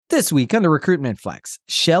This week on the Recruitment Flex,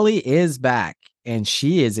 Shelly is back and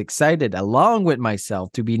she is excited, along with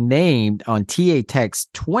myself, to be named on TA Tech's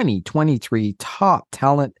 2023 Top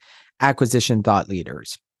Talent Acquisition Thought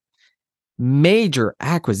Leaders. Major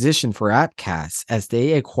acquisition for Appcast as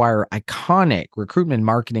they acquire iconic recruitment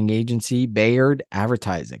marketing agency Bayard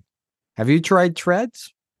Advertising. Have you tried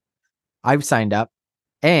Threads? I've signed up.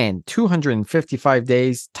 And 255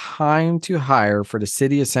 days time to hire for the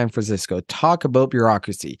city of San Francisco. Talk about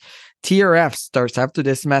bureaucracy. TRF starts after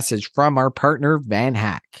this message from our partner,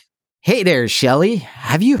 VanHack. Hey there, Shelly.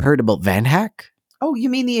 Have you heard about VanHack? Oh, you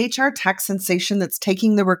mean the HR tech sensation that's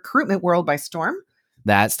taking the recruitment world by storm?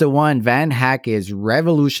 That's the one. VanHack is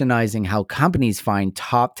revolutionizing how companies find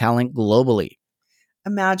top talent globally.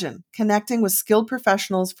 Imagine connecting with skilled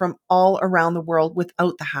professionals from all around the world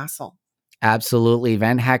without the hassle. Absolutely.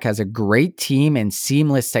 VanHack has a great team and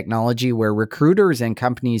seamless technology where recruiters and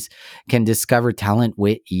companies can discover talent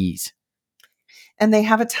with ease. And they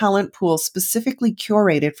have a talent pool specifically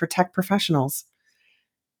curated for tech professionals.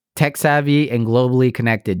 Tech savvy and globally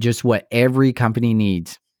connected, just what every company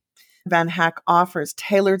needs. VanHack offers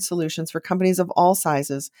tailored solutions for companies of all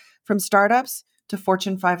sizes, from startups to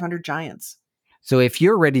Fortune 500 giants. So if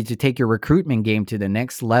you're ready to take your recruitment game to the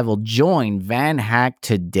next level, join VanHack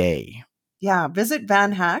today. Yeah, visit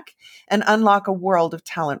VanHack and unlock a world of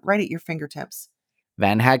talent right at your fingertips.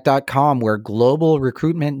 VanHack.com, where global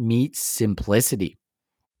recruitment meets simplicity.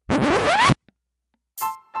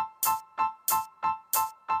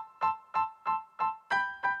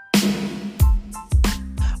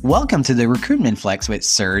 Welcome to the Recruitment Flex with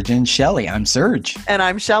Serge and Shelly. I'm Serge. And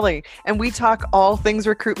I'm Shelly. And we talk all things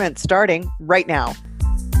recruitment starting right now.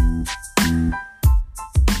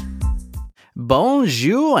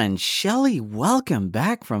 Bonjour, and Shelly, welcome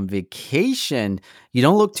back from vacation. You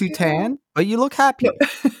don't look too tan, but you look happy.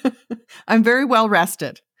 I'm very well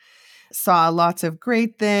rested. Saw lots of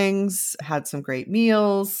great things, had some great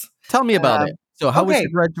meals. Tell me about it. So how was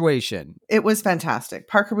your graduation? It was fantastic.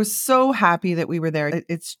 Parker was so happy that we were there.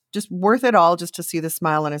 It's just worth it all just to see the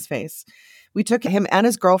smile on his face. We took him and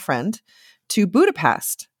his girlfriend to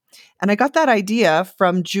Budapest. And I got that idea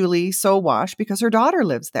from Julie Sowash because her daughter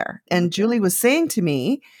lives there. And Julie was saying to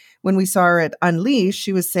me when we saw her at Unleash,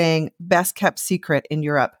 she was saying, best kept secret in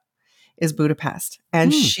Europe is Budapest.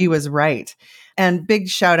 And she was right. And big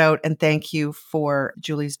shout out and thank you for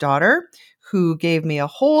Julie's daughter, who gave me a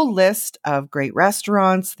whole list of great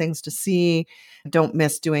restaurants, things to see. Don't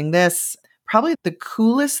miss doing this. Probably the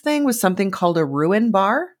coolest thing was something called a ruin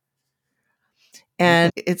bar.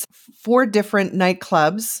 And it's 4 different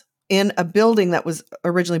nightclubs in a building that was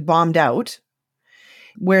originally bombed out,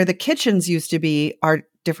 where the kitchens used to be are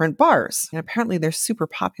different bars. And apparently they're super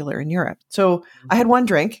popular in Europe. So I had one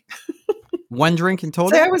drink. One drink in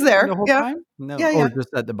total? So I was there. The whole time? No. Yeah. Or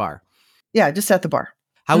just at the bar? Yeah, just at the bar.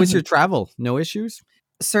 How was your travel? No issues?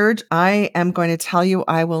 Serge, I am going to tell you,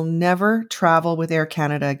 I will never travel with Air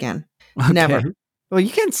Canada again. Okay. Never. Well,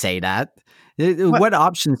 you can't say that. What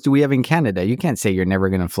options do we have in Canada? You can't say you're never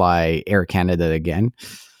going to fly Air Canada again.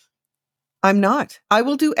 I'm not. I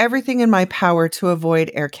will do everything in my power to avoid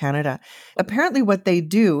Air Canada. Apparently what they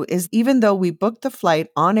do is, even though we booked the flight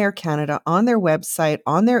on Air Canada, on their website,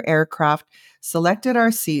 on their aircraft, selected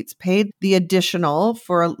our seats, paid the additional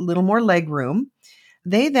for a little more leg room,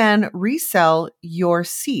 they then resell your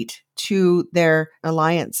seat to their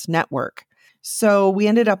alliance network. So we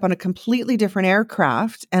ended up on a completely different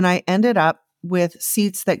aircraft, and I ended up with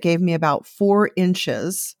seats that gave me about 4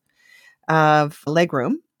 inches of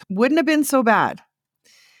legroom. Wouldn't have been so bad,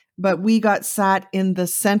 but we got sat in the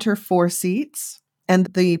center 4 seats, and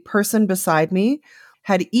the person beside me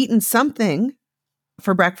had eaten something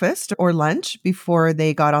for breakfast or lunch before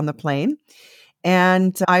they got on the plane.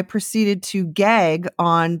 And I proceeded to gag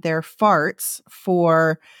on their farts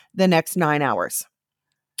for the next 9 hours.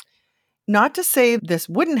 Not to say this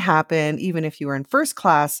wouldn't happen even if you were in first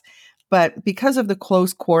class, but because of the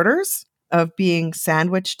close quarters of being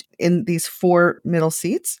sandwiched in these 4 middle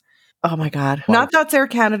seats. Oh my God. Not that's Air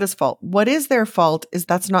Canada's fault. What is their fault is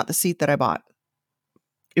that's not the seat that I bought.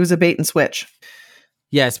 It was a bait and switch.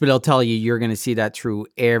 Yes, but I'll tell you, you're going to see that through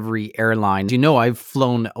every airline. You know, I've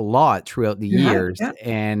flown a lot throughout the years,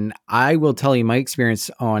 and I will tell you my experience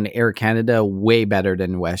on Air Canada, way better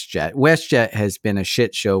than WestJet. WestJet has been a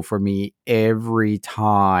shit show for me every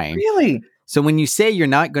time. Really? So when you say you're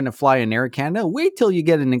not going to fly in Air Canada, wait till you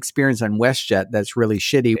get an experience on WestJet that's really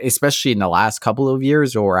shitty, especially in the last couple of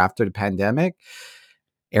years or after the pandemic.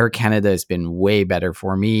 Air Canada has been way better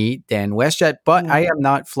for me than WestJet, but I have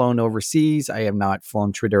not flown overseas. I have not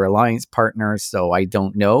flown through their alliance partners, so I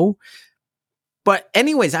don't know. But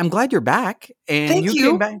anyways, I'm glad you're back, and Thank you came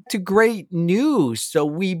you. back to great news. So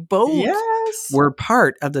we both Yes. were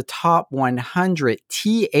part of the top 100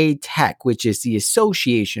 TA Tech, which is the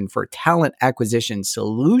Association for Talent Acquisition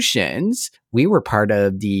Solutions. We were part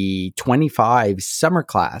of the 25 summer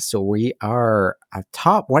class. So we are a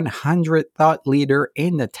top 100 thought leader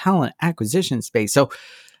in the talent acquisition space. So Ooh,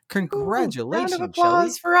 congratulations, round of Shelley.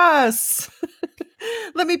 applause for us.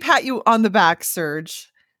 Let me pat you on the back, Serge,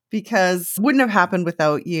 because it wouldn't have happened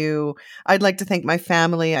without you. I'd like to thank my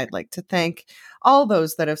family. I'd like to thank all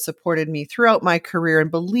those that have supported me throughout my career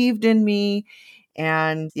and believed in me.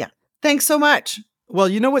 And yeah, thanks so much. Well,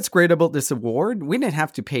 you know what's great about this award? We didn't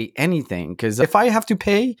have to pay anything, because if I have to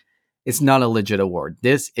pay, it's not a legit award.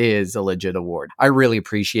 This is a legit award. I really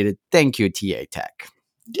appreciate it. Thank you, TA Tech.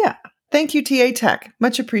 Yeah. Thank you, TA Tech.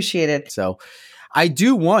 Much appreciated. So I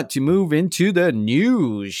do want to move into the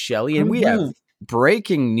news, Shelley, and we have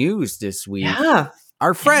breaking news this week. Yeah.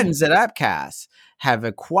 Our friends at Appcast have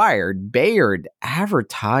acquired Bayard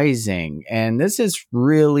Advertising. And this is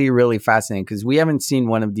really, really fascinating because we haven't seen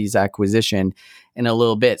one of these acquisition in a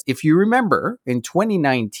little bit. If you remember, in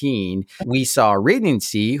 2019, we saw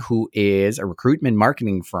Radiancy, who is a recruitment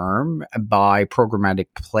marketing firm, buy programmatic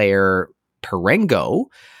player Perengo.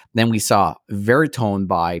 Then we saw Veritone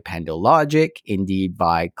buy PandoLogic, Indeed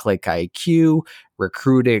buy ClickIQ,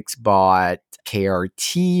 Recruitix bought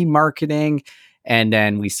KRT Marketing, and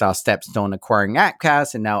then we saw Stepstone acquiring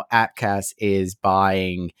Appcast, and now Appcast is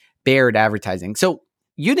buying Bayard Advertising. So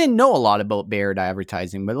you didn't know a lot about Bayard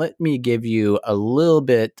Advertising, but let me give you a little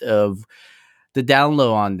bit of the down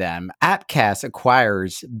low on them. Appcast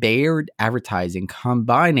acquires Bayard Advertising,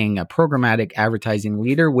 combining a programmatic advertising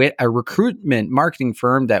leader with a recruitment marketing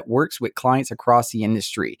firm that works with clients across the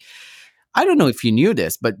industry. I don't know if you knew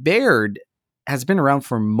this, but Bayard has been around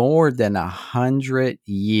for more than 100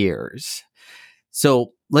 years.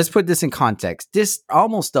 So let's put this in context. This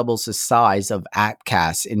almost doubles the size of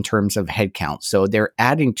Appcast in terms of headcount. So they're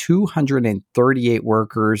adding 238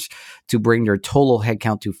 workers to bring their total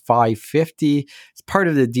headcount to 550. As part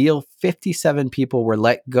of the deal, 57 people were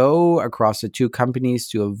let go across the two companies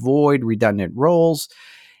to avoid redundant roles.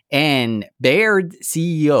 And Bayard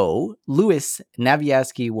CEO Louis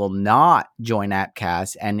Naviaski will not join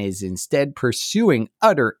Appcast and is instead pursuing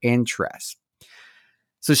other interests.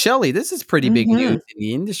 So, Shelley, this is pretty big news in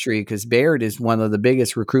the industry because Bayard is one of the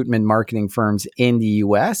biggest recruitment marketing firms in the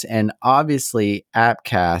US. And obviously,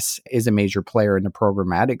 Appcast is a major player in the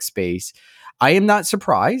programmatic space. I am not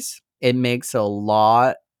surprised. It makes a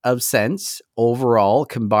lot of sense overall,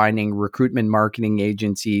 combining recruitment marketing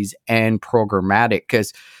agencies and programmatic,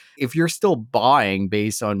 because if you're still buying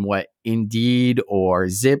based on what Indeed or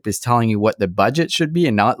Zip is telling you what the budget should be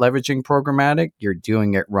and not leveraging programmatic, you're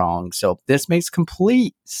doing it wrong. So this makes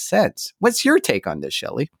complete sense. What's your take on this,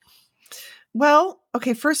 Shelley? Well,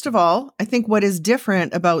 okay, first of all, I think what is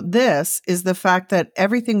different about this is the fact that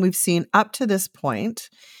everything we've seen up to this point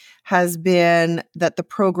has been that the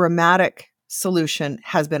programmatic solution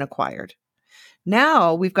has been acquired.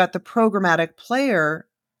 Now we've got the programmatic player,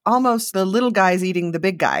 almost the little guy's eating the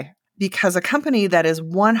big guy, because a company that is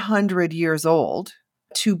 100 years old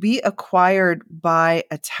to be acquired by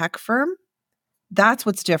a tech firm, that's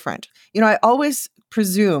what's different. You know, I always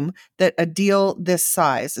presume that a deal this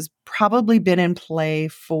size has probably been in play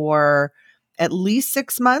for at least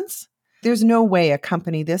 6 months. There's no way a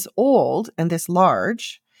company this old and this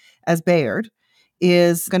large as Bayard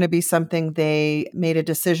is going to be something they made a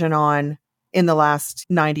decision on in the last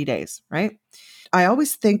 90 days, right? I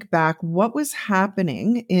always think back, what was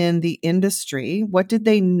happening in the industry? What did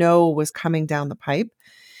they know was coming down the pipe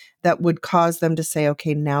that would cause them to say,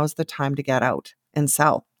 okay, now's the time to get out and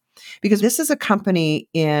sell? Because this is a company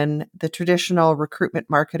in the traditional recruitment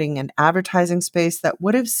marketing and advertising space that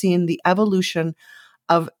would have seen the evolution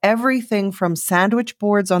of everything from sandwich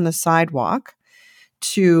boards on the sidewalk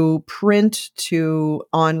to print to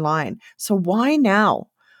online. So why now?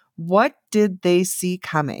 What did they see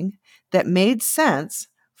coming that made sense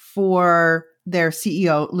for their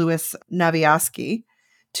CEO, Louis Naviaski,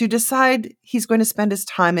 to decide he's going to spend his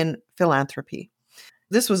time in philanthropy?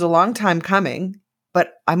 This was a long time coming,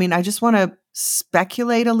 but I mean, I just want to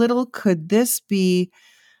speculate a little. Could this be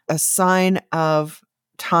a sign of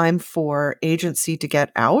time for agency to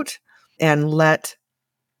get out and let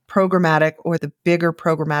programmatic or the bigger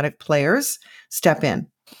programmatic players step in?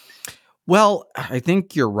 Well, I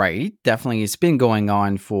think you're right. Definitely. It's been going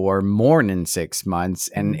on for more than 6 months.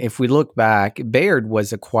 And if we look back, Bayard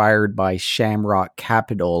was acquired by Shamrock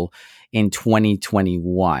Capital in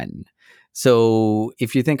 2021. So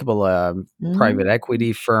if you think about a private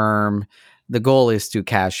equity firm the goal is to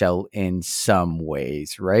cash out in some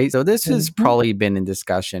ways, right? So this has Mhm. probably been in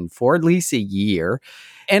discussion for at least a year.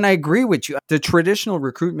 And I agree with you. The traditional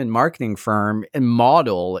recruitment marketing firm and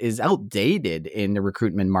model is outdated in the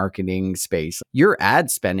recruitment marketing space. Your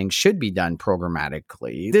ad spending should be done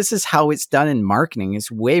programmatically. This is how it's done in marketing.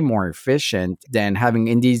 It's way more efficient than having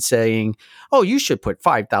Indeed saying, oh, you should put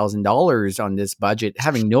 $5,000 on this budget,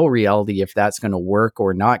 having no reality if that's going to work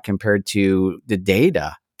or not compared to the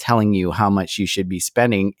data telling you how much you should be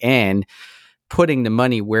spending and putting the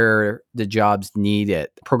money where the jobs need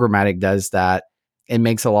it. Programmatic does that. It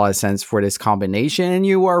makes a lot of sense for this combination. And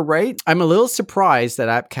you are right. I'm a little surprised that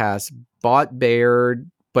Appcast bought Baird,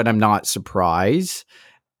 but I'm not surprised.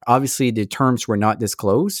 Obviously, the terms were not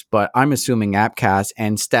disclosed, but I'm assuming Appcast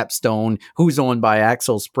and Stepstone, who's owned by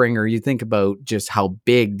Axel Springer, you think about just how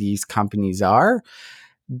big these companies are,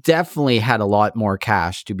 definitely had a lot more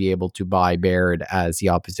cash to be able to buy Baird as the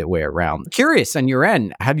opposite way around. Curious on your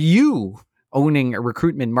end, have you, owning a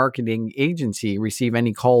recruitment marketing agency, receive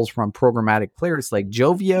any calls from programmatic players like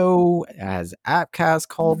Jovio? Has Appcast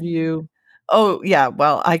called you? Oh, yeah.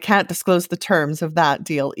 Well, I can't disclose the terms of that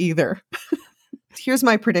deal either. Here's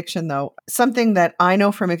my prediction, though. Something that I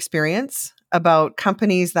know from experience about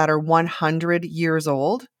companies that are 100 years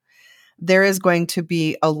old, there is going to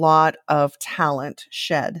be a lot of talent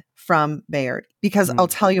shed from Baird. Because I'll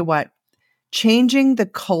tell you what, changing the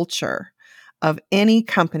culture of any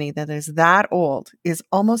company that is that old is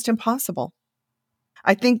almost impossible.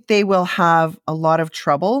 I think they will have a lot of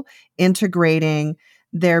trouble integrating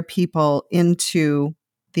their people into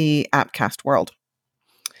the Appcast world.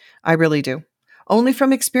 I really do. Only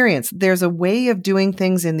from experience. There's a way of doing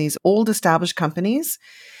things in these old established companies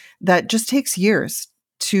that just takes years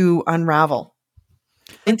to unravel.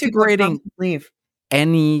 And people come Integrating and leave.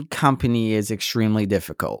 any company is extremely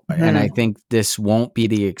difficult. And I Mhm. think this won't be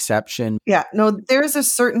the exception. Yeah, no, there's a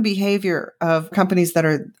certain behavior of companies that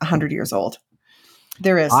are 100 years old.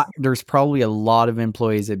 There is. There's probably a lot of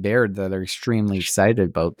employees at Baird that are extremely excited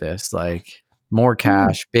about this. Like more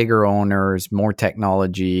cash, bigger owners, more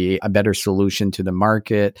technology, a better solution to the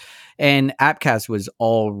market. And Appcast was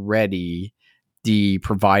already the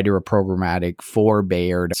provider of programmatic for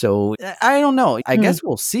Baird. So I don't know. I guess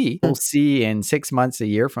we'll see. We'll see in 6 months, a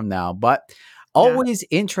year from now. But Yeah. always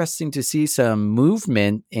interesting to see some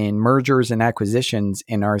movement in mergers and acquisitions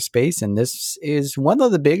in our space. And this is one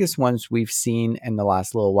of the biggest ones we've seen in the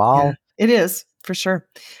last little while. Yeah, it is for sure.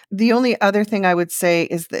 The only other thing I would say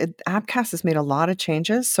is that Appcast has made a lot of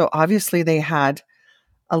changes. So obviously they had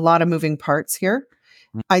a lot of moving parts here.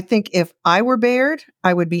 I think if I were Baird,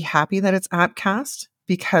 I would be happy that it's Appcast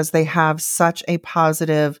because they have such a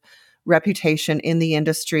positive reputation in the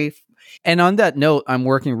industry. And on that note, I'm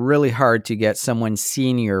working really hard to get someone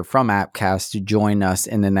senior from Appcast to join us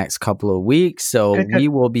in the next couple of weeks. So Good, good. we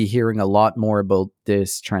will be hearing a lot more about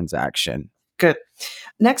this transaction. Good.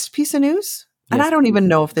 Next piece of news. And Yes, I don't please. even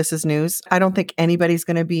know if this is news. I don't think anybody's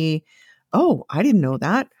going to be, oh, I didn't know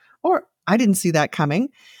that, or I didn't see that coming.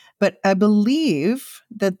 But I believe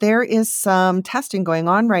that there is some testing going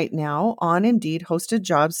on right now on Indeed hosted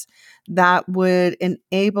jobs that would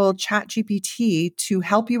enable ChatGPT to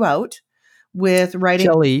help you out with writing.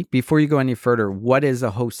 Shelly, before you go any further, what is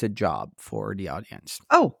a hosted job for the audience?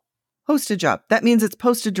 Oh, hosted job. That means it's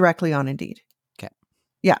posted directly on Indeed. Okay.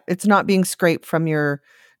 Yeah, it's not being scraped from your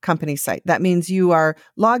company site. That means you are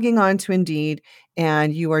logging on to Indeed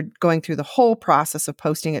and you are going through the whole process of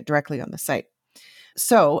posting it directly on the site.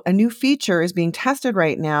 So a new feature is being tested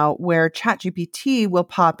right now where ChatGPT will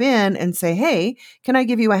pop in and say, hey, can I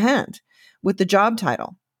give you a hand with the job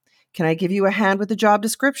title? Can I give you a hand with the job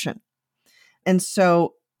description? And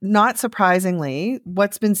so, not surprisingly,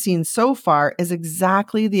 what's been seen so far is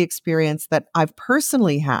exactly the experience that I've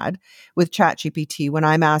personally had with ChatGPT when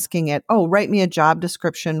I'm asking it, oh, write me a job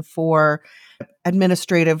description for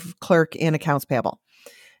administrative clerk in accounts payable.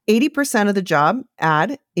 80% of the job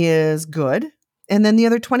ad is good. And then the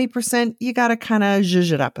other 20%, you got to kind of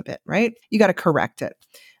zhuzh it up a bit, right? You got to correct it.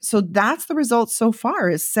 So that's the result so far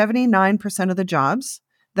is 79% of the jobs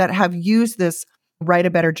that have used this write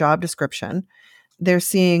a better job description, they're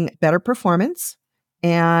seeing better performance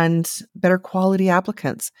and better quality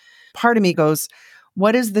applicants. Part of me goes,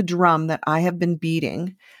 what is the drum that I have been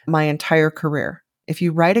beating my entire career? If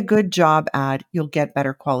you write a good job ad, you'll get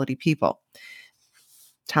better quality people.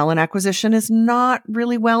 Talent acquisition is not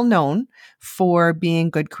really well known for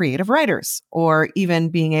being good creative writers or even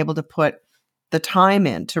being able to put the time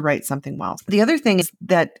in to write something well. The other thing is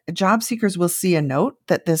that job seekers will see a note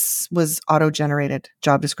that this was auto-generated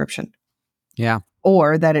job description. Yeah.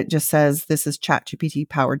 Or that it just says this is ChatGPT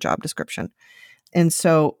powered job description. And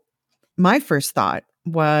so my first thought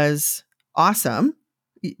was awesome.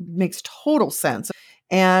 It makes total sense.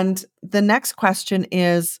 And the next question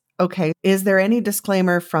is, okay, is there any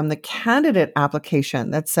disclaimer from the candidate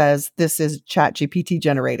application that says this is ChatGPT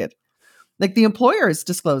generated? Like the employer is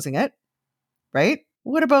disclosing it, right?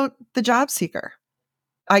 What about the job seeker?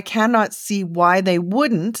 I cannot see why they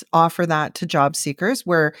wouldn't offer that to job seekers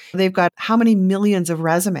where they've got how many millions of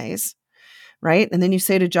resumes, right? And then you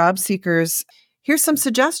say to job seekers, here's some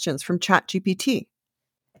suggestions from ChatGPT.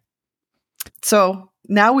 So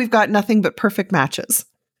now we've got nothing but perfect matches.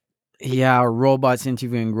 Yeah, robots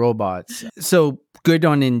interviewing robots. So good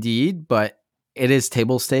on Indeed, but it is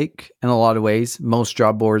table stake in a lot of ways. Most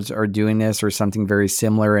job boards are doing this or something very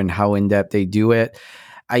similar in how in-depth they do it.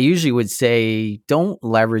 I usually would say don't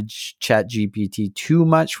leverage ChatGPT too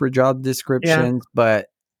much for job descriptions, but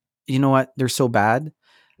you know what? They're so bad.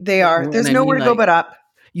 They are. And There's I nowhere mean, to go like, but up.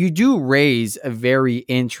 you do raise a very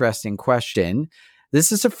interesting question.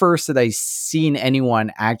 This is the first that I've seen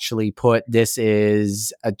anyone actually put this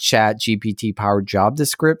is a Chat GPT powered job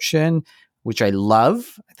description, which I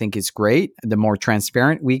love. I think it's great. The more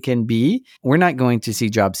transparent we can be, we're not going to see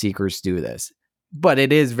job seekers do this. But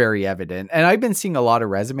it is very evident. And I've been seeing a lot of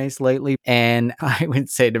resumes lately, and I would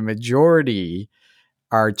say the majority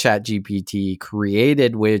are ChatGPT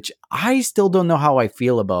created, which I still don't know how I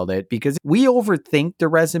feel about it because we overthink the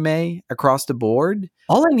resume across the board.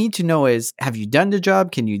 All I need to know is, have you done the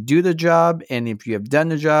job? Can you do the job? And if you have done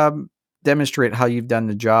the job, demonstrate how you've done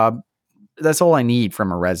the job. That's all I need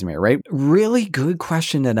from a resume, right? Really good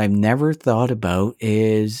question that I've never thought about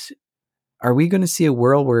is, are we going to see a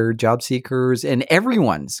world where job seekers and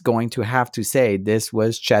everyone's going to have to say this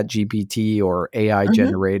was ChatGPT or AI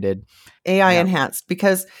generated? AI Yeah. enhanced,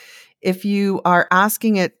 because if you are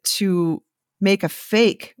asking it to make a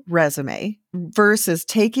fake resume versus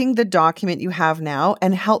taking the document you have now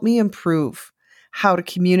and help me improve how to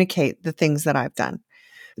communicate the things that I've done,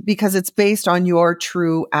 because it's based on your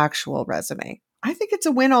true actual resume, I think it's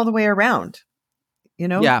a win all the way around. You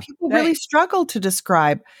know, Yeah. people really struggle to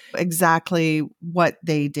describe exactly what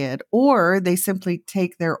they did, or they simply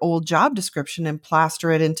take their old job description and plaster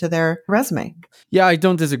it into their resume. Yeah, I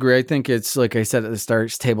don't disagree. I think it's like I said at the start,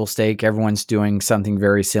 it's table stake. Everyone's doing something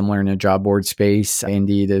very similar in a job board space.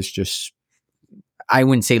 Indeed is just, I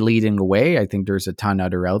wouldn't say leading the way. I think there's a ton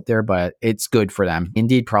other out there, but it's good for them.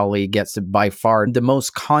 Indeed probably gets by far the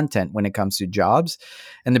most content when it comes to jobs,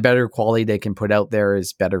 and the better quality they can put out there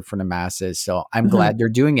is better for the masses. So I'm glad they're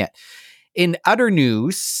doing it. In other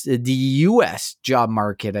news, the US job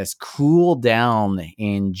market has cooled down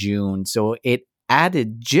in June. So it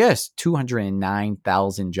added just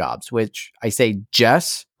 209,000 jobs, which I say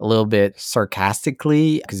just a little bit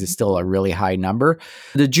sarcastically because it's still a really high number.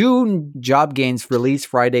 The June job gains released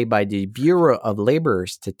Friday by the Bureau of Labor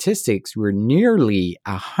Statistics were nearly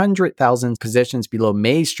 100,000 positions below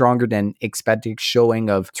May's stronger than expected showing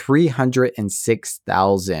of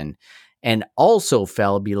 306,000. And also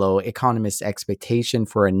fell below economists' expectation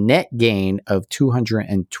for a net gain of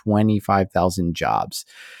 225,000 jobs.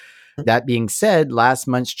 That being said, last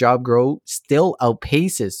month's job growth still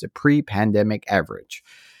outpaces the pre-pandemic average.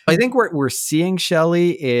 I think what we're seeing,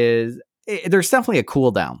 Shelley, is there's definitely a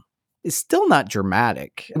cool down. It's still not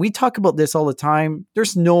dramatic. We talk about this all the time.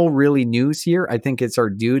 There's no really news here. I think it's our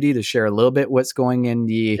duty to share a little bit what's going in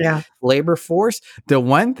the labor force. The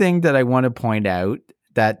one thing that I want to point out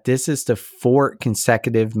that this is the fourth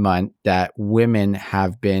consecutive month that women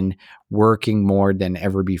have been working more than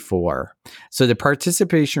ever before. So the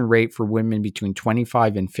participation rate for women between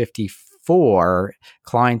 25 and 54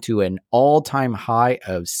 climbed to an all-time high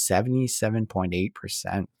of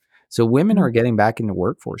 77.8%. So women are getting back in the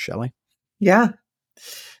workforce, Shelley. Yeah,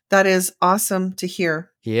 that is awesome to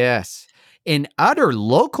hear. Yes. In other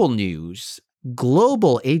local news,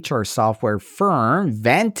 global HR software firm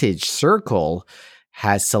Vantage Circle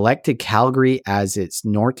has selected Calgary as its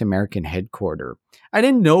North American headquarters. I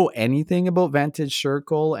didn't know anything about Vantage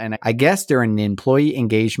Circle, and I guess they're an employee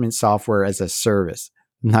engagement software as a service.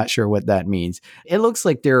 I'm not sure what that means. It looks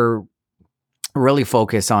like they're really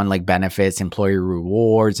focused on like benefits, employee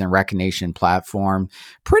rewards, and recognition platform.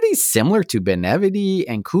 Pretty similar to Benevity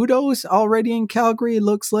and Kudos already in Calgary, it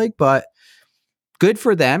looks like, but good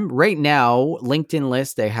for them. Right now, LinkedIn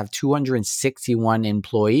list, they have 261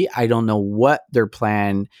 employee. I don't know what their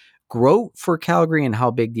plan growth for Calgary and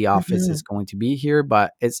how big the office is going to be here,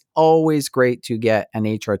 but it's always great to get an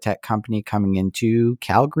HR tech company coming into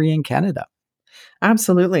Calgary and Canada.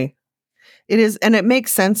 Absolutely. It is. And it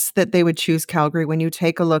makes sense that they would choose Calgary when you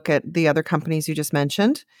take a look at the other companies you just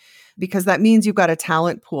mentioned, because that means you've got a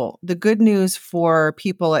talent pool. The good news for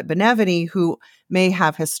people at Benevity who may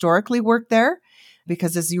have historically worked there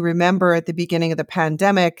because, as you remember, at the beginning of the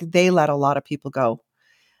pandemic, they let a lot of people go.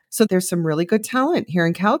 So there's some really good talent here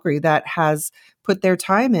in Calgary that has put their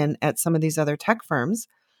time in at some of these other tech firms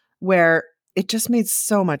where it just made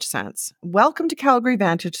so much sense. Welcome to Calgary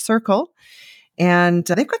Vantage Circle. And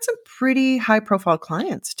they've got some pretty high profile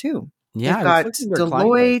clients too. Yeah, They've I was got looking at their client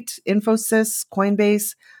list. Deloitte, Infosys,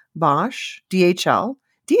 Coinbase, Bosch, DHL.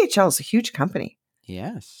 DHL is a huge company,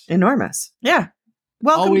 Yes. enormous. Yeah.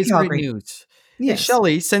 Welcome to Always great Calgary. news. Hey, Yes.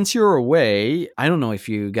 Shelly, since you're away, I don't know if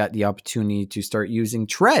you got the opportunity to start using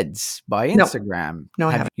Threads by No. Instagram. No,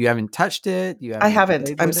 I haven't. You haven't touched it? You I haven't haven't.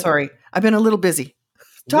 played I'm with it? sorry. I've been a little busy.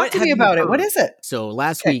 Talk What to have me you about it. What heard? is it? So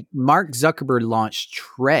last Okay. week, Mark Zuckerberg launched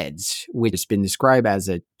Threads, which has been described as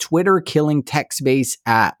a Twitter-killing text-based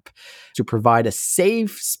app to provide a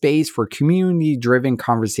safe space for community-driven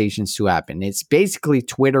conversations to happen. It's basically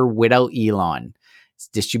Twitter without Elon. It's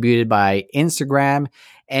distributed by Instagram,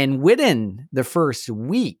 and within the first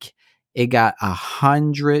week, it got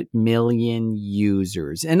 100 million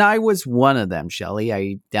users. And I was one of them, Shelly.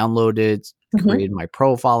 I downloaded, created my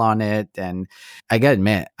profile on it, and I gotta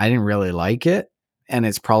admit, I didn't really like it. And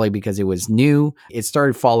it's probably because it was new. It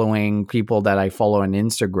started following people that I follow on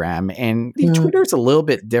Instagram. And the Twitter is a little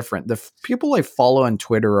bit different. The people I follow on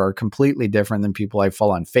Twitter are completely different than people I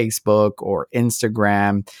follow on Facebook or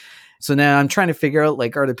Instagram. So now I'm trying to figure out,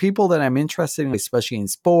 like, are the people that I'm interested in, especially in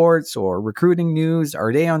sports or recruiting news,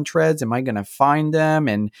 are they on Threads? Am I going to find them?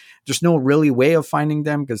 And there's no really way of finding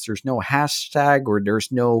them because there's no hashtag or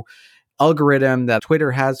there's no algorithm that Twitter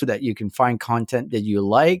has so that you can find content that you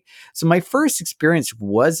like. So my first experience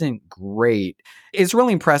wasn't great. It's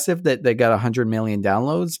really impressive that they got 100 million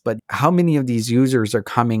downloads, but how many of these users are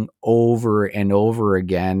coming over and over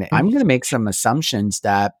again? I'm going to make some assumptions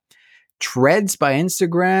that Threads by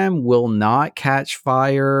Instagram will not catch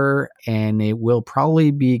fire and it will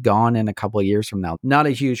probably be gone in a couple of years from now. Not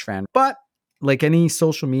a huge fan, but like any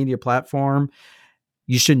social media platform,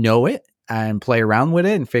 you should know it and play around with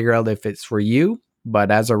it and figure out if it's for you.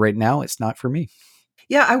 But as of right now, it's not for me.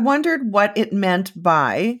 Yeah, I wondered what it meant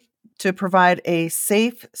by to provide a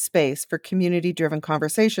safe space for community driven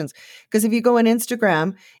conversations. Because if you go on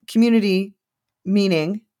Instagram, community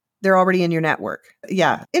meaning they're already in your network.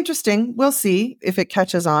 Yeah, interesting. We'll see if it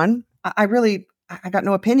catches on. I got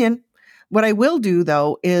no opinion. What I will do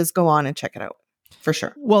though is go on and check it out for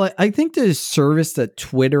sure. Well, I think the service that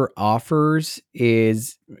Twitter offers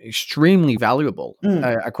is extremely valuable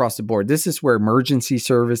across the board. This is where emergency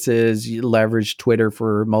services, you leverage Twitter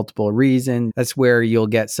for multiple reasons. That's where you'll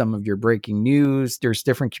get some of your breaking news. There's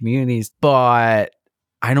different communities, but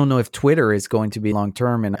I don't know if Twitter is going to be long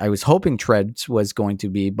term, and I was hoping Threads was going to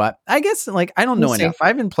be, but I guess like I don't know enough. I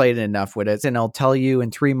haven't played enough with it, and I'll tell you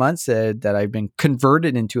in 3 months that I've been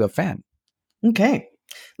converted into a fan. Okay,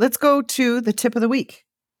 let's go to the tip of the week.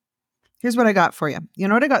 Here's what I got for you. You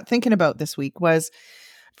know what I got thinking about this week was,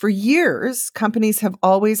 for years, companies have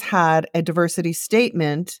always had a diversity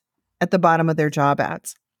statement at the bottom of their job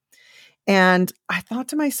ads, and I thought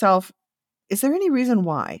to myself, is there any reason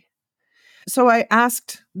why? So I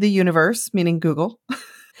asked the universe, meaning Google,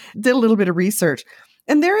 did a little bit of research,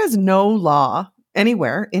 and there is no law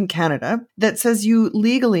anywhere in Canada that says you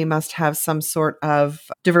legally must have some sort of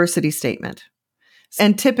diversity statement.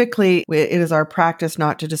 And typically it is our practice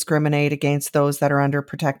not to discriminate against those that are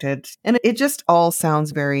underprotected. And it just all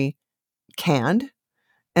sounds very canned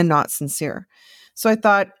and not sincere. So I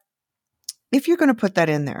thought, if you're going to put that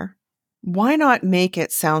in there, why not make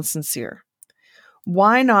it sound sincere?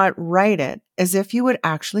 Why not write it as if you would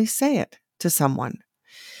actually say it to someone?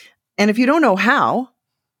 And if you don't know how,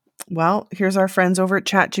 well, here's our friends over at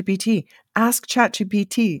ChatGPT. Ask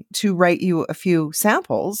ChatGPT to write you a few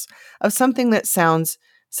samples of something that sounds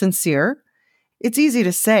sincere. It's easy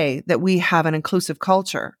to say that we have an inclusive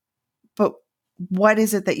culture, but what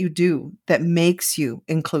is it that you do that makes you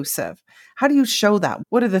inclusive? How do you show that?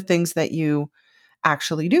 What are the things that you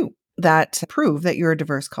actually do that prove that you're a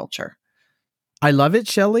diverse culture? I love it,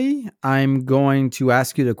 Shelly. I'm going to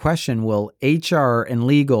ask you the question, will HR and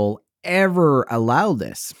legal ever allow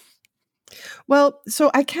this? Well, so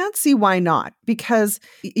I can't see why not, because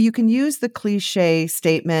you can use the cliche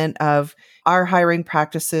statement of our hiring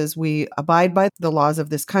practices, we abide by the laws of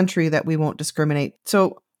this country that we won't discriminate.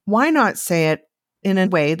 So why not say it in a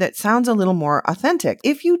way that sounds a little more authentic?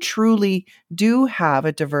 If you truly do have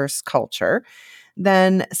a diverse culture,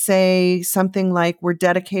 then say something like, we're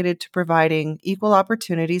dedicated to providing equal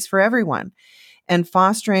opportunities for everyone and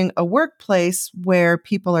fostering a workplace where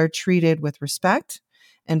people are treated with respect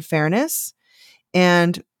and fairness.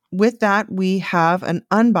 And with that, we have an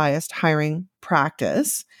unbiased hiring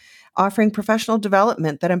practice. offering professional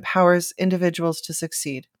development that empowers individuals to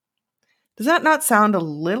succeed. Does that not sound a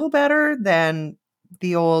little better than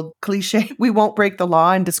the old cliche? We won't break the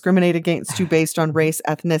law and discriminate against you based on race,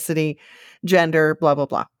 ethnicity, gender, blah, blah,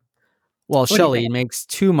 blah. Well, What do you Shelley, think? it makes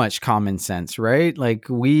too much common sense, right? Like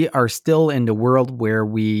we are still in the world where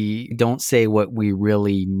we don't say what we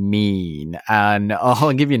really mean. And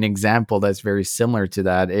I'll give you an example that's very similar to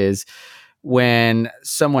that is when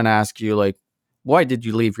someone asks you like, why did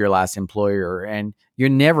you leave your last employer? And you're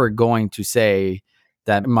never going to say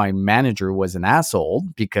that my manager was an asshole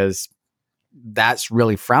because that's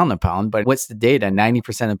really frowned upon. But what's the data?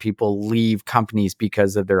 90% of people leave companies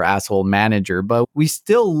because of their asshole manager. But we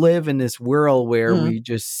still live in this world where Mm. we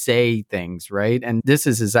just say things, right? And this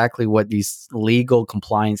is exactly what these legal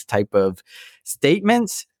compliance type of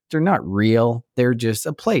statements, they're not real. They're just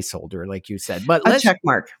a placeholder, like you said. But A let's check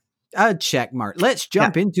mark. a check mark. Let's Yeah.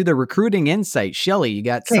 jump into the recruiting insight. Shelley, you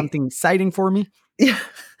got Okay. something exciting for me? Yeah.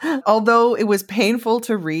 Although it was painful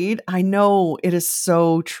to read, I know it is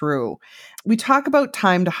so true. We talk about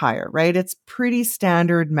time to hire, right? It's pretty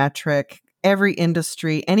standard metric. Every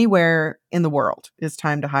industry, anywhere in the world is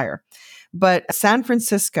time to hire. But San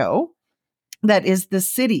Francisco, that is the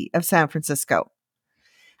city of San Francisco,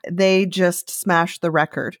 they just smashed the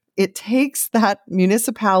record. It takes that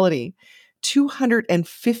municipality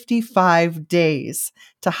 255 days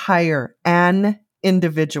to hire an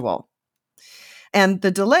individual. And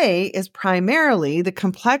the delay is primarily the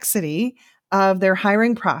complexity of their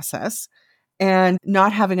hiring process and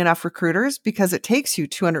not having enough recruiters because it takes you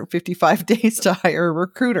 255 days to hire a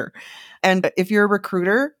recruiter. And if you're a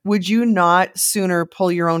recruiter, would you not sooner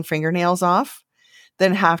pull your own fingernails off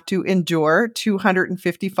than have to endure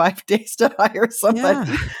 255 days to hire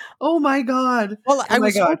somebody? Yeah. Oh my God. Well, Oh I my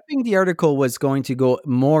was God. hoping the article was going to go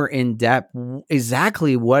more in depth.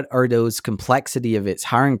 Exactly what are those complexity of its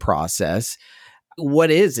hiring process?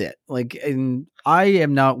 What is it? Like, and I have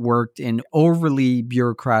not worked in overly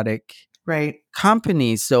bureaucratic Right.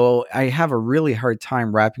 companies, so I have a really hard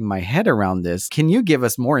time wrapping my head around this. Can you give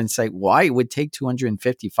us more insight why it would take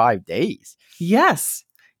 255 days? Yes.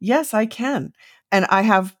 Yes, I can. And I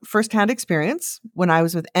have firsthand experience when I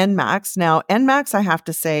was with NMAX. Now, NMAX, I have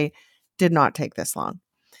to say, did not take this long.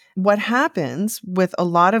 What happens with a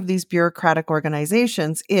lot of these bureaucratic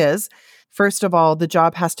organizations is, first of all, the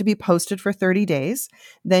job has to be posted for 30 days.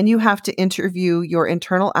 Then you have to interview your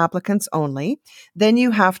internal applicants only. Then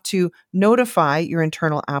you have to notify your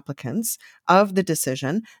internal applicants of the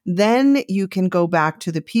decision. Then you can go back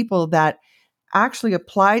to the people that actually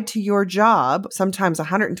applied to your job sometimes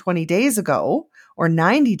 120 days ago or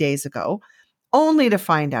 90 days ago, only to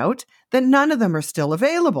find out that none of them are still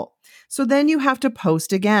available. So then you have to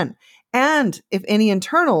post again. And if any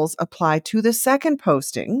internals apply to the second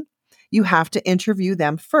posting, you have to interview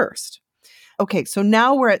them first. Okay, so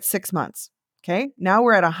now we're at 6 months. Okay, now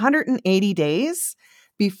we're at 180 days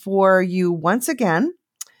before you once again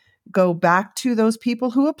go back to those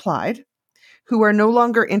people who applied, who are no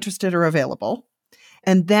longer interested or available.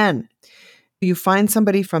 And then you find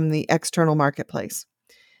somebody from the external marketplace.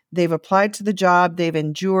 They've applied to the job, they've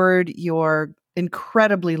endured your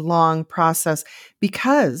incredibly long process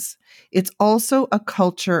because it's also a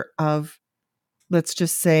culture of, let's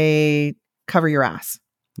just say, cover your ass.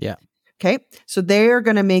 Yeah. Okay. So they're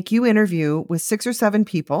going to make you interview with 6 or 7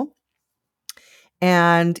 people.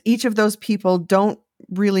 And each of those people don't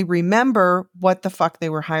really remember what the fuck they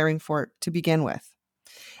were hiring for to begin with.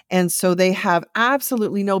 And so they have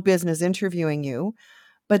absolutely no business interviewing you.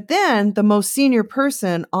 But then the most senior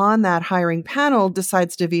person on that hiring panel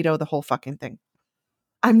decides to veto the whole fucking thing.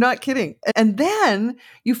 I'm not kidding. And then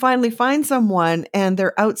you finally find someone and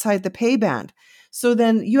they're outside the pay band. So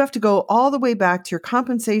then you have to go all the way back to your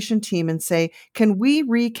compensation team and say, can we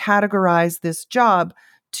recategorize this job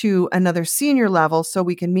to another senior level so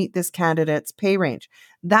we can meet this candidate's pay range?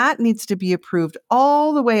 That needs to be approved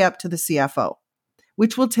all the way up to the CFO,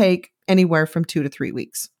 which will take anywhere from 2 to 3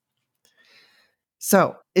 weeks.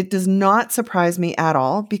 So it does not surprise me at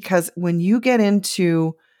all because when you get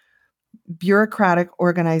into bureaucratic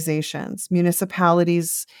organizations,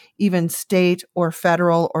 municipalities, even state or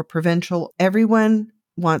federal or provincial, everyone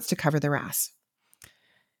wants to cover their ass.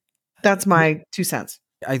 That's my 2 cents.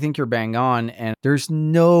 I think you're bang on, and there's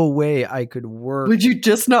no way I could work. Would you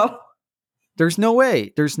just know? There's no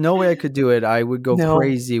way. There's no way I could do it. I would go No.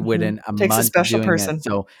 crazy within a Takes a month special doing person. it.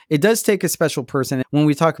 So it does take a special person. When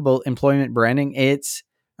we talk about employment branding, it's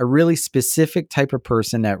a really specific type of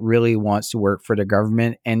person that really wants to work for the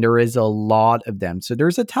government. And there is a lot of them. So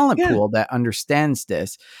there's a talent Yeah. pool that understands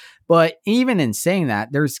this. But even in saying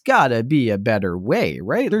that, there's got to be a better way,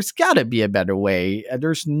 right? There's got to be a better way.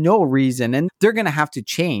 There's no reason. And they're going to have to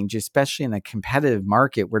change, especially in a competitive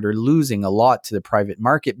market where they're losing a lot to the private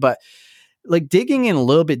market. But like digging in a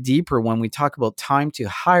little bit deeper when we talk about time to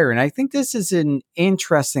hire, and I think this is an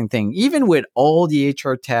interesting thing, even with all the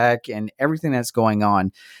HR tech and everything that's going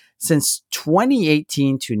on, since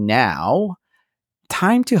 2018 to now,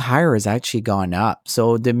 time to hire has actually gone up.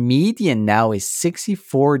 So the median now is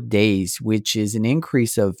 64 days, which is an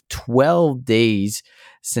increase of 12 days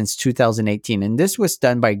since 2018. And this was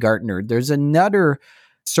done by Gartner. There's another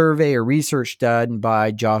survey or research done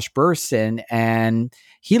by Josh Burson, and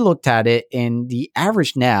he looked at it, and the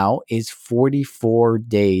average now is 44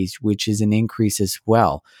 days, which is an increase as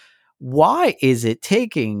well. Why is it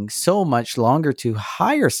taking so much longer to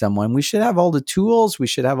hire someone? We should have all the tools. We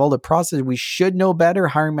should have all the process. We should know better.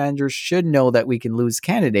 Hiring managers should know that we can lose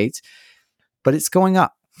candidates, but it's going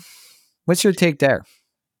up. What's your take there?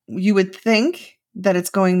 You would think that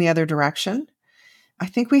it's going the other direction. I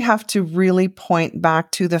think we have to really point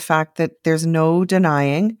back to the fact that there's no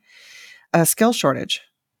denying a skill shortage.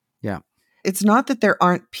 Yeah. It's not that there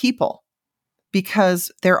aren't people,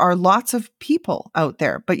 because there are lots of people out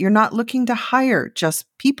there, but you're not looking to hire just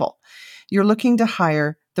people. You're looking to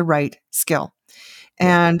hire the right skill.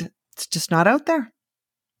 And it's just not out there.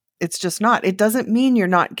 It's just not. It doesn't mean you're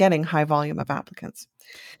not getting high volume of applicants.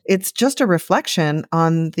 It's just a reflection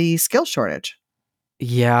on the skill shortage.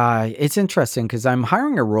 Yeah, it's interesting because I'm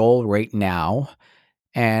hiring a role right now,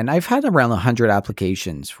 and I've had around 100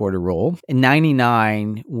 applications for the role, and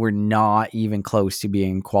 99 were not even close to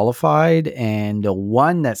being qualified. And the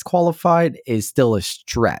one that's qualified is still a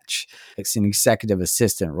stretch. It's an executive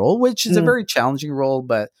assistant role, which is a very challenging role,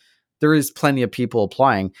 but there is plenty of people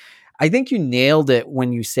applying. I think you nailed it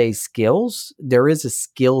when you say skills. There is a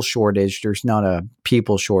skill shortage. There's not a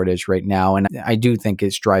people shortage right now. And I do think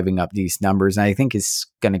it's driving up these numbers. And I think it's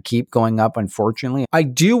going to keep going up, unfortunately. I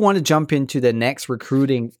do want to jump into the next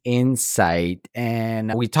recruiting insight.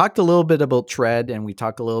 And we talked a little bit about Tread, and we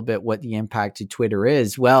talked a little bit what the impact to Twitter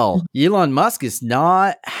is. Well, Elon Musk is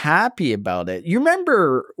not happy about it. You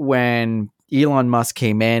remember when Elon Musk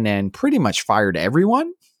came in and pretty much fired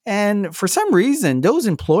everyone? And for some reason, those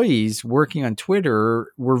employees working on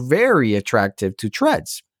Twitter were very attractive to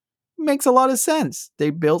Threads. Makes a lot of sense. They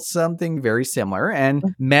built something very similar,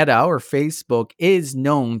 and Meta or Facebook is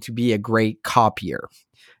known to be a great copier.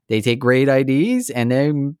 They take great ideas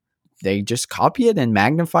and they just copy it and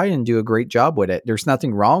magnify it and do a great job with it. There's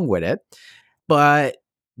nothing wrong with it. But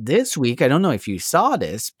this week, I don't know if you saw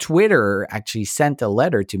this, Twitter actually sent a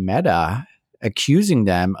letter to Meta accusing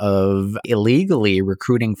them of illegally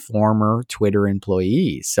recruiting former Twitter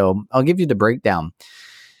employees. So I'll give you the breakdown.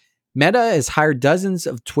 Meta has hired dozens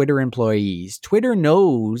of Twitter employees. Twitter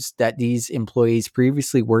knows that these employees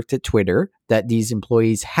previously worked at Twitter, that these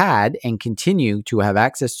employees had and continue to have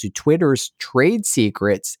access to Twitter's trade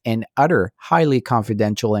secrets and other highly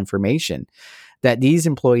confidential information, that these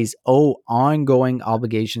employees owe ongoing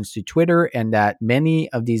obligations to Twitter, and that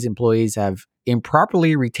many of these employees have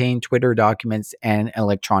improperly retained Twitter documents and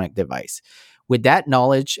electronic device. With that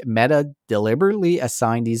knowledge, Meta deliberately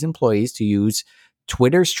assigned these employees to use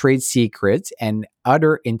Twitter's trade secrets and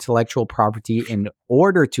other intellectual property in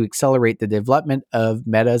order to accelerate the development of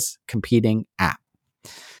Meta's competing app.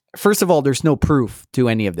 First of all, there's no proof to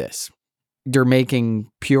any of this. They're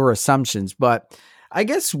making pure assumptions, but I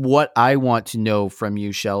guess what I want to know from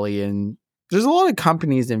you, Shelley, and there's a lot of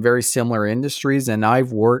companies in very similar industries, and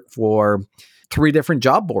I've worked for 3 different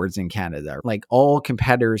job boards in Canada, like all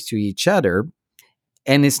competitors to each other,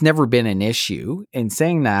 and it's never been an issue. In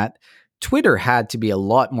saying that, Twitter had to be a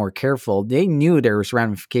lot more careful. They knew there was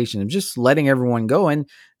ramifications of just letting everyone go, and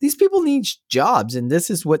these people need jobs, and this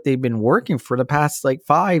is what they've been working for the past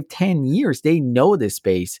 5-10 years. They know this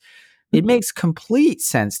space. It makes complete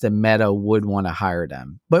sense that Meta would want to hire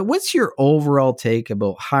them. But what's your overall take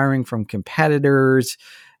about hiring from competitors?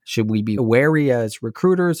 Should we be wary as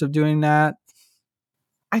recruiters of doing that?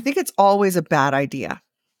 I think it's always a bad idea.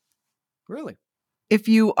 Really? If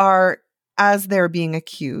you are, as they're being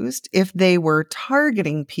accused, if they were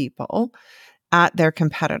targeting people at their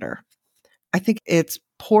competitor, I think it's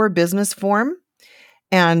poor business form.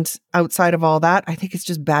 And outside of all that, I think it's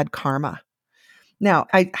just bad karma. Now,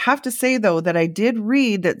 I have to say, though, that I did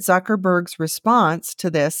read that Zuckerberg's response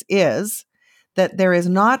to this is that there is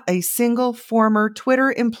not a single former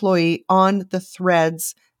Twitter employee on the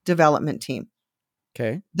Threads development team.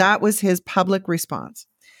 Okay. That was his public response.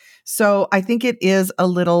 So I think it is a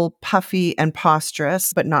little puffy and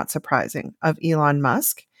posturous, but not surprising of Elon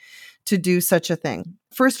Musk to do such a thing.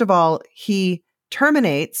 First of all, he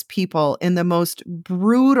terminates people in the most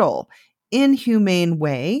brutal, inhumane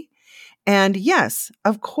way. And yes,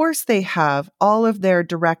 of course, they have all of their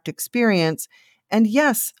direct experience. And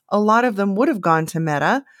yes, a lot of them would have gone to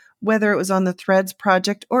Meta, whether it was on the Threads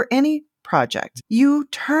project or any project. You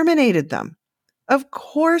terminated them. Of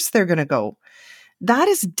course, they're going to go. That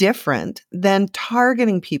is different than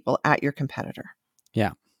targeting people at your competitor.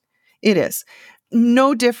 Yeah. It is.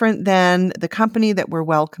 No different than the company that we're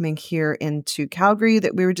welcoming here into Calgary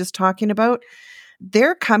that we were just talking about.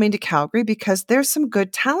 They're coming to Calgary because there's some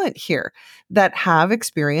good talent here that have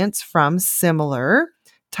experience from similar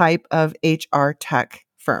type of HR tech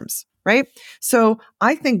firms, right? So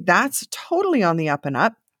I think that's totally on the up and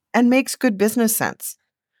up and makes good business sense.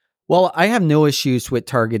 Well, I have no issues with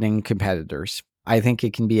targeting competitors. I think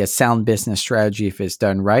it can be a sound business strategy if it's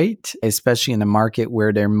done right, especially in a market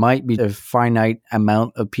where there might be a finite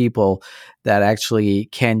amount of people that actually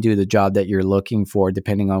can do the job that you're looking for,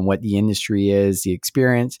 depending on what the industry is, the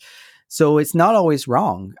experience. So it's not always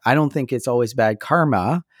wrong. I don't think it's always bad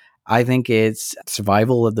karma. I think it's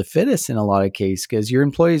survival of the fittest in a lot of cases, because your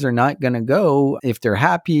employees are not going to go if they're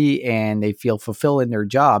happy and they feel fulfilled in their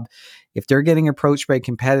job. If they're getting approached by a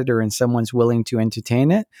competitor and someone's willing to entertain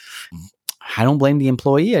it, I don't blame the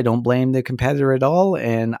employee. I don't blame the competitor at all.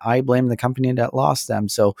 And I blame the company that lost them.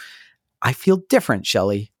 So I feel different,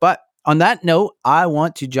 Shelley. But on that note, I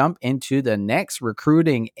want to jump into the next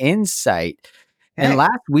recruiting insight. And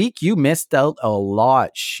last week, you missed out a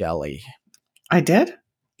lot, Shelley. I did?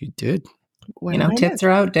 You did. What tits are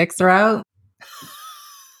out, dicks are out.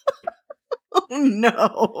 Oh,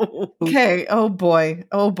 no. Okay. Oh, boy.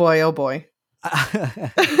 Oh, boy. Oh, boy.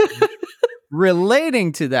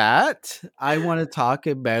 Relating to that, I want to talk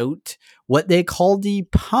about what they call the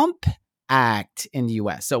Pump Act in the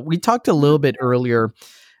US. So we talked a little bit earlier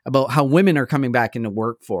about how women are coming back in the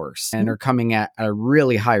workforce and are coming at a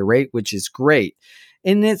really high rate, which is great.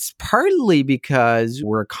 And it's partly because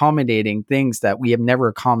we're accommodating things that we have never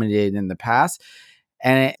accommodated in the past.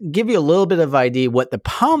 And give you a little bit of idea what the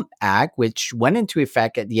Pump Act, which went into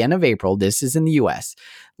effect at the end of April, this is in the US,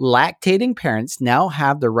 lactating parents now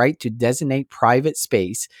have the right to designate private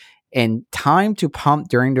space and time to pump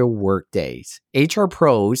during their work days. HR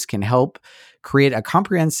pros can help create a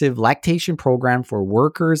comprehensive lactation program for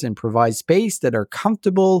workers and provide space that are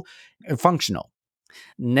comfortable and functional.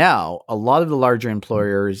 Now, a lot of the larger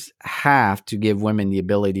employers have to give women the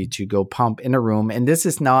ability to go pump in a room. And this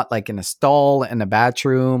is not like in a stall, in a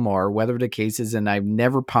bathroom, or whatever the case is. And I've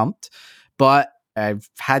never pumped, but I've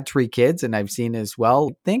had 3 kids and I've seen as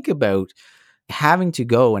well. Think about having to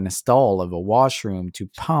go in a stall of a washroom to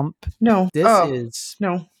pump. No. This is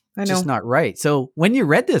no. I know. just not right. So when you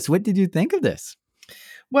read this, what did you think of this?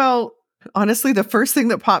 Well, honestly, the first thing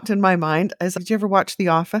that popped in my mind is, did you ever watch The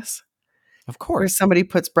Office? Of Where course. somebody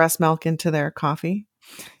puts breast milk into their coffee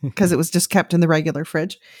because it was just kept in the regular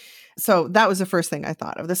fridge. So that was the first thing I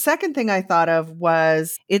thought of. The second thing I thought of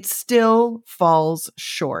was it still falls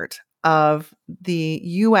short of the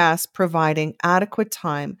US providing adequate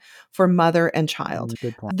time for mother and child.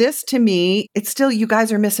 Good point. This to me, it's still, you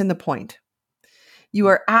guys are missing the point. You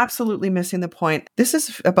are absolutely missing the point. This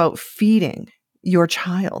is about feeding your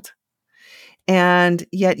child. And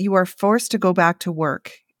yet you are forced to go back to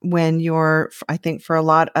work when you're, I think for a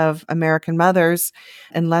lot of American mothers,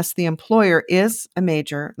 unless the employer is a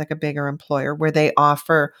major, like a bigger employer where they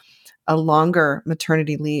offer a longer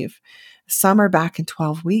maternity leave, some are back in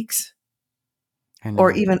 12 weeks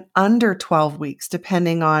or even under 12 weeks,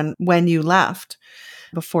 depending on when you left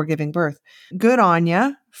before giving birth. Good on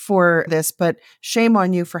you for this, but shame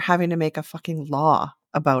on you for having to make a fucking law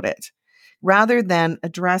about it rather than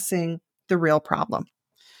addressing the real problem.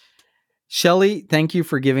 Shelley, thank you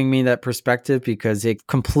for giving me that perspective because it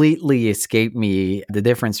completely escaped me the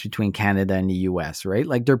difference between Canada and the US, right?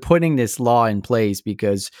 Like they're putting this law in place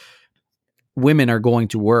because women are going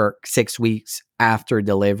to work 6 weeks after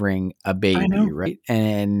delivering a baby, right?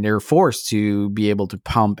 And they're forced to be able to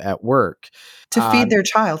pump at work. To feed their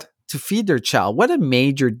child. To feed their child. What a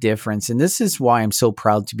major difference. And this is why I'm so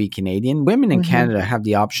proud to be Canadian. Women in Canada have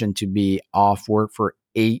the option to be off work for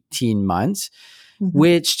 18 months.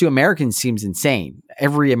 Which to Americans seems insane.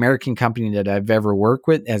 Every American company that I've ever worked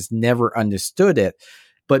with has never understood it.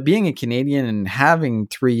 But being a Canadian and having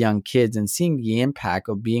 3 young kids and seeing the impact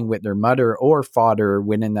of being with their mother or father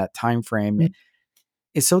within that time frame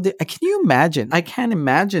is so. Can you imagine? I can't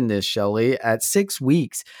imagine this, Shelley. At 6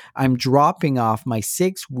 weeks, I'm dropping off my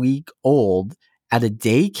 6-week-old at a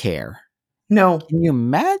daycare. No, Can you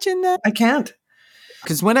imagine that? I can't.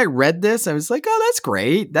 Because when I read this, I was like, oh, that's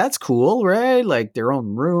great. That's cool, right? Like their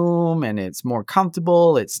own room and it's more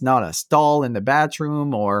comfortable. It's not a stall in the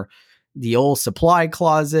bathroom or the old supply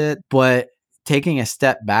closet. But taking a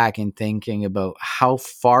step back and thinking about how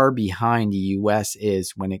far behind the US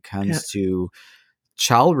is when it comes to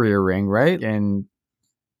child rearing, right? And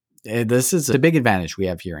this is a big advantage we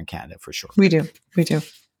have here in Canada for sure. We do.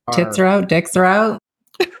 Tits are out, dicks are out.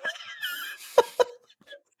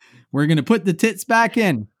 We're going to put the tits back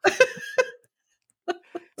in.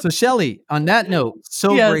 So, Shelley, on that note,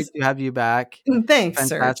 great to have you back. Thanks,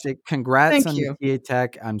 Fantastic. Serge. Congrats on you. the TA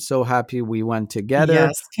Tech. I'm so happy we went together.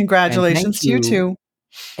 Yes, congratulations to you too.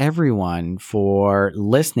 Everyone for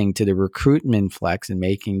listening to the Recruitment Flex and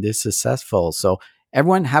making this successful. So,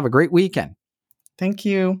 everyone, have a great weekend. Thank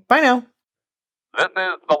you. Bye now. This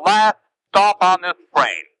is the last stop on this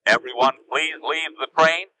train. Everyone, please leave the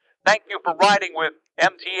train. Thank you for riding with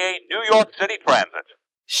MTA New York City Transit.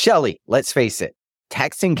 Shelley, let's face it,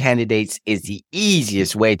 texting candidates is the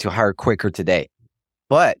easiest way to hire quicker today.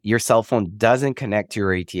 But your cell phone doesn't connect to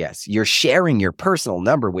your ATS. You're sharing your personal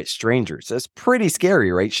number with strangers. That's pretty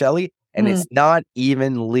scary, right, Shelley? And it's not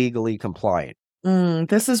even legally compliant.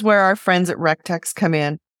 This is where our friends at RecText come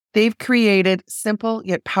in. They've created simple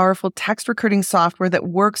yet powerful text recruiting software that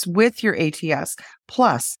works with your ATS.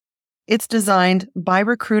 Plus, it's designed by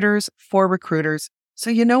recruiters for recruiters, so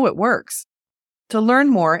you know it works. To learn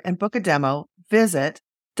more and book a demo, visit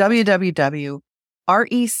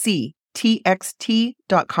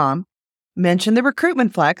www.rectxt.com, mention the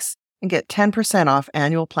Recruitment Flex, and get 10% off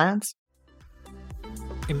annual plans.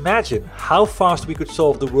 Imagine how fast we could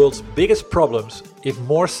solve the world's biggest problems if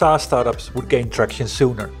more SaaS startups would gain traction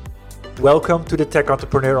sooner. Welcome to the Tech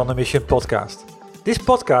Entrepreneur on a Mission podcast. This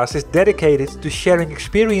podcast is dedicated to sharing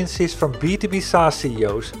experiences from B2B SaaS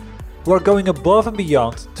CEOs who are going above and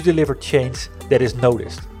beyond to deliver change that is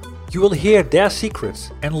noticed. You will hear their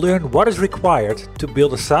secrets and learn what is required to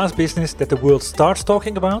build a SaaS business that the world starts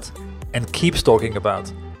talking about and keeps talking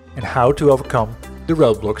about, and how to overcome the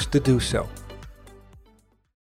roadblocks to do so.